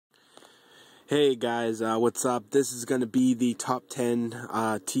Hey guys, what's up? This is going to be the top 10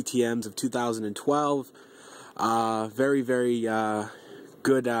 TTMs of 2012. Very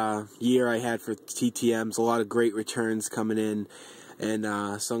good year I had for TTMs. A lot of great returns coming in, and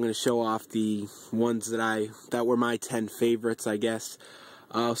so I'm going to show off the ones that were my 10 favorites, I guess.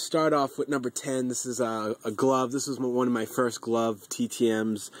 I'll start off with number 10. This is a glove. This was one of my first glove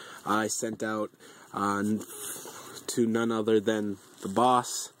TTMs I sent out to none other than the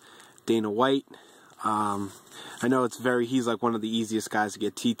boss, Dana White. I know he's like one of the easiest guys to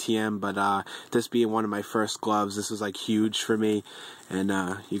get TTM, but this being one of my first gloves, this was like huge for me. And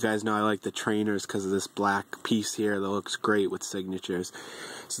you guys know I like the trainers because of this black piece here that looks great with signatures.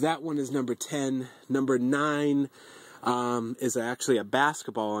 So that one is number 10. Number 9 is actually a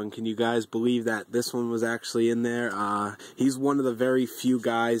basketball, and can you guys believe that this one was actually in there? He's one of the very few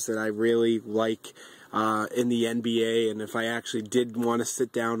guys that I really like in the NBA, and if I actually did want to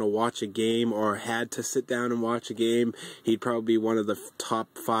sit down to watch a game or had to sit down and watch a game, he'd probably be one of the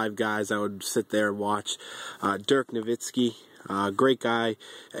top 5 guys I would sit there and watch. Dirk Nowitzki. Great guy.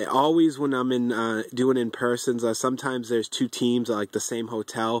 Always when I'm doing in-persons, sometimes there's 2 teams at like the same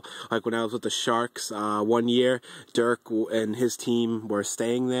hotel. Like when I was with the Sharks one year, Dirk and his team were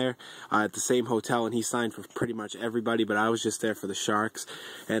staying there at the same hotel, and he signed for pretty much everybody, but I was just there for the Sharks.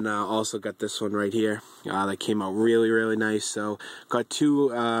 And also got this one right here that came out really nice. So got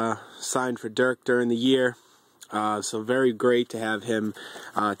 2 signed for Dirk during the year. So very great to have him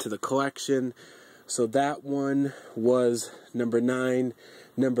to the collection. So that one was number 9.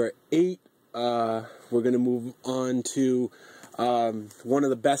 Number 8, we're going to move on to one of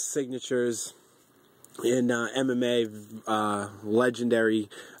the best signatures in MMA, legendary.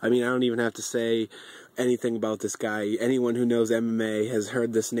 I mean, I don't even have to say anything about this guy. Anyone who knows MMA has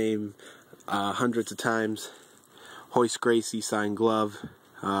heard this name hundreds of times. Royce Gracie signed glove.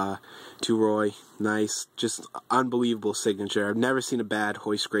 To Roy, nice, just unbelievable signature. I've never seen a bad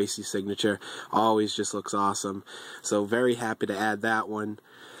Royce Gracie signature. Always just looks awesome. So very happy to add that one.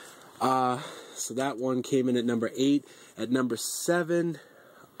 So that one came in at number 8. At number 7,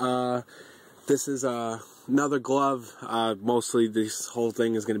 this is another glove. Mostly this whole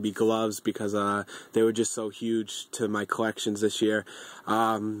thing is going to be gloves because they were just so huge to my collections this year.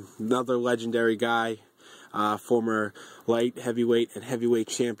 Another legendary guy. Former light heavyweight and heavyweight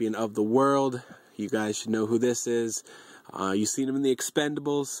champion of the world. You guys should know who this is. You've seen him in the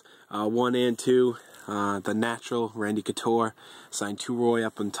Expendables 1 and 2. The Natural, Randy Couture, signed to Roy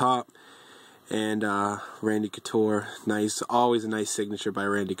up on top. And Randy Couture, nice, always a nice signature by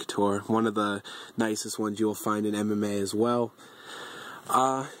Randy Couture. One of the nicest ones you'll find in MMA as well.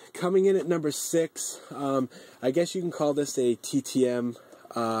 Coming in at number 6, I guess you can call this a TTM.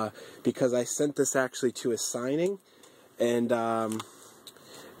 Because I sent this actually to a signing, and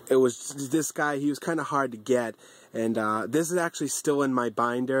it was this guy. He was kind of hard to get, and this is actually still in my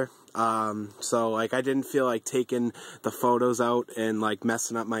binder. So like I didn't feel like taking the photos out and like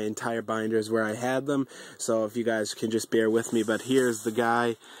messing up my entire binders where I had them. So if you guys can just bear with me, but here's the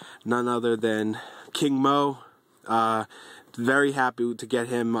guy, none other than King Mo. Very happy to get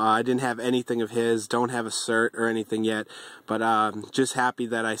him. I didn't have anything of his, don't have a cert or anything yet, but just happy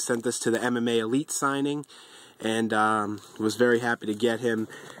that I sent this to the MMA Elite signing, and was very happy to get him.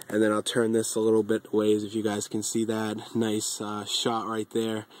 And then I'll turn this a little bit ways if you guys can see that. Nice shot right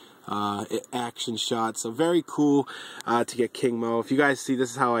there. Action shot. So very cool to get King Mo. If you guys see,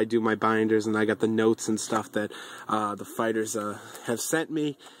 this is how I do my binders, and I got the notes and stuff that the fighters have sent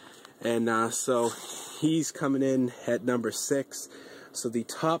me. And so he's coming in at number 6. So the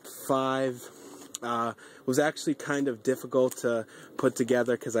top 5 was actually kind of difficult to put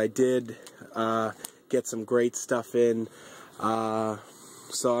together because I did get some great stuff in. So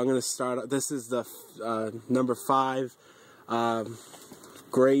I'm going to start. This is the number 5.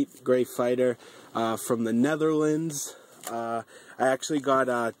 Great fighter from the Netherlands. I actually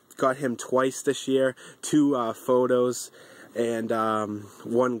got him twice this year. 2 photos. And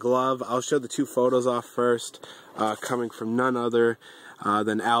 1 glove. I'll show the 2 photos off first, coming from none other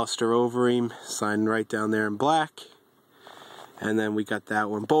than Alistair Overeem, signed right down there in black. And then we got that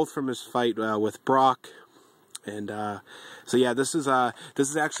one, both from his fight with Brock. And so yeah, this is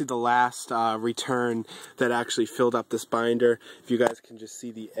actually the last return that actually filled up this binder. If you guys can just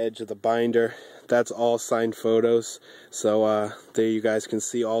see the edge of the binder, that's all signed photos. So there you guys can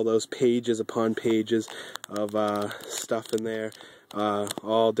see all those pages upon pages of stuff in there,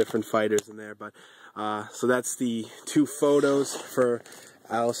 all different fighters in there. But so that's the 2 photos for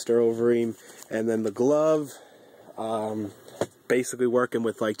Alistair Overeem, and then the glove. basically working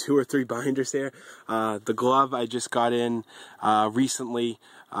with like 2 or 3 binders here. The glove I just got in recently.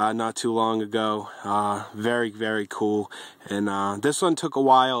 not too long ago. Very, very cool. And this one took a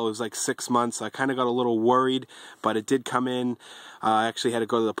while. It was like 6 months. I kind of got a little worried, but it did come in. I actually had to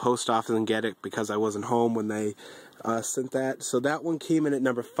go to the post office and get it because I wasn't home when they sent that. So that one came in at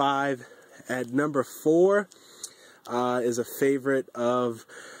number 5. At number 4 is a favorite of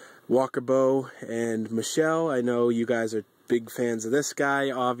Walker Bow and Michelle. I know you guys are big fans of this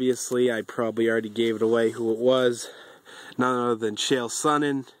guy. Obviously, I probably already gave it away who it was. None other than Chael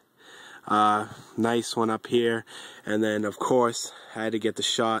Sonnen. Nice one up here. And then, of course, I had to get the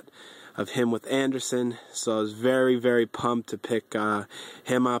shot of him with Anderson. So I was very, very pumped to pick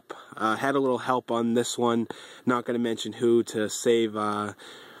him up. Had a little help on this one. Not going to mention who to save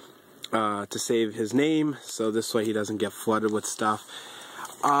his name, so this way he doesn't get flooded with stuff.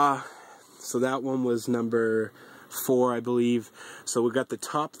 So that one was number 4, I believe. So we got the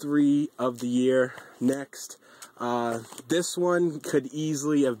top 3 of the year next. This one could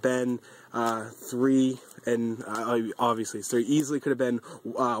easily have been 3, and obviously 3 easily could have been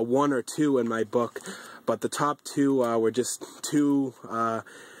 1 or 2 in my book, but the top 2 were just too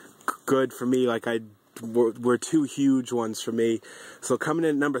good for me. Like were 2 huge ones for me. So coming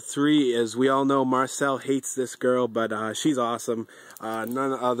in at number 3 is, we all know Marcel hates this girl, but she's awesome.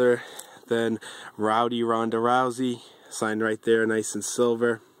 None other than Rowdy Ronda Rousey, signed right there, nice and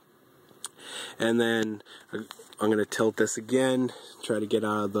silver. And then I'm going to tilt this again, try to get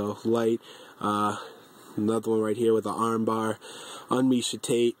out of the light. Another one right here with the arm bar on Miesha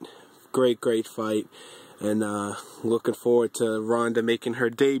Tate. Great, great fight. And looking forward to Ronda making her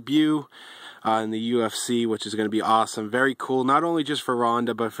debut in the UFC, which is going to be awesome. Very cool, not only just for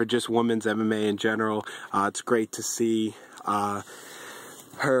Ronda, but for just women's MMA in general. It's great to see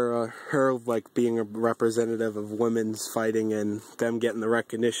her like being a representative of women's fighting and them getting the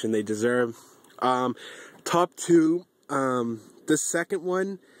recognition they deserve. Top 2, this second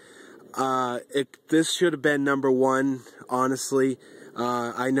one, this should have been number 1, honestly.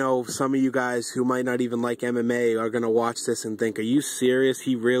 I know some of you guys who might not even like MMA are going to watch this and think, are you serious?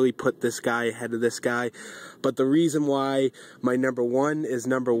 He really put this guy ahead of this guy? But the reason why my number 1 is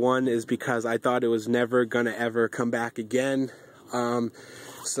number 1 is because I thought it was never going to ever come back again.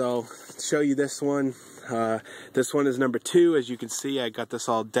 So, show you this one. This one is number 2. As you can see, I got this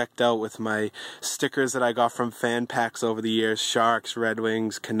all decked out with my stickers that I got from fan packs over the years. Sharks, Red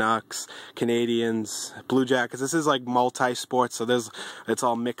Wings, Canucks, Canadians, Blue Jackets. This is like multi-sport, so it's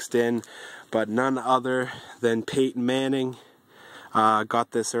all mixed in. But none other than Peyton Manning.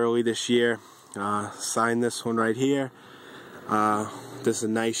 Got this early this year. Signed this one right here. This is a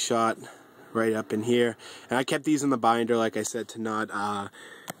nice shot right up in here. And I kept these in the binder, like I said, to not...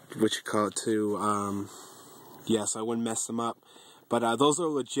 yes, I wouldn't mess them up. But those are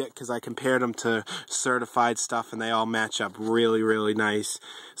legit because I compared them to certified stuff and they all match up really, really nice.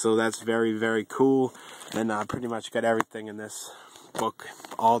 So that's very, very cool. And I pretty much got everything in this book,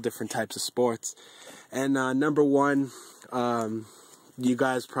 all different types of sports. And number 1, you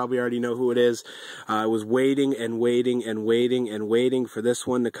guys probably already know who it is. I was waiting and waiting and waiting and waiting for this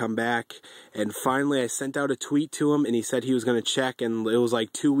one to come back. And finally I sent out a tweet to him and he said he was going to check, and it was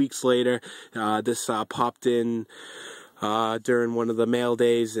like 2 weeks later. This popped in during one of the mail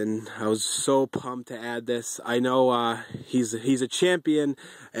days, and I was so pumped to add this. I know he's a champion,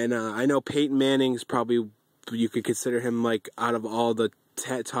 and I know Peyton Manning's probably, you could consider him like out of all the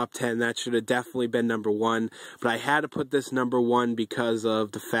top 10, that should have definitely been number 1, but I had to put this number 1 because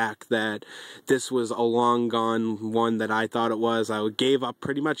of the fact that this was a long gone one that I thought it was. I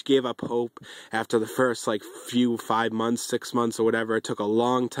pretty much gave up hope after the first like 5 months, 6 months or whatever. It took a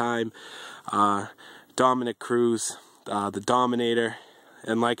long time. Dominic Cruz, the Dominator,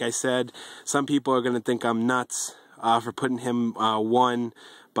 and like I said, some people are going to think I'm nuts for putting him 1,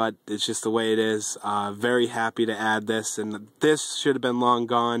 but it's just the way it is. Very happy to add this, and this should have been long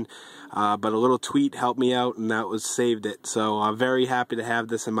gone, but a little tweet helped me out, and that was saved it. So I'm very happy to have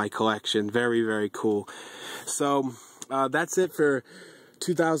this in my collection. Very, very cool. So that's it for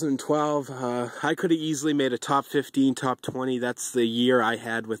 2012. I could have easily made a top 15, top 20. That's the year I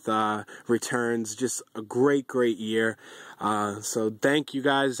had with returns. Just a great, great year. So thank you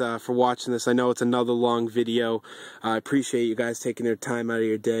guys for watching this. I know it's another long video. I appreciate you guys taking your time out of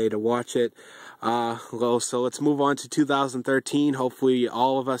your day to watch it. So let's move on to 2013. Hopefully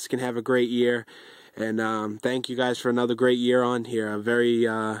all of us can have a great year. And thank you guys for another great year on here. I'm very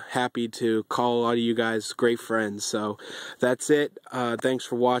happy to call a lot of you guys great friends. So that's it. Thanks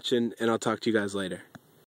for watching, and I'll talk to you guys later.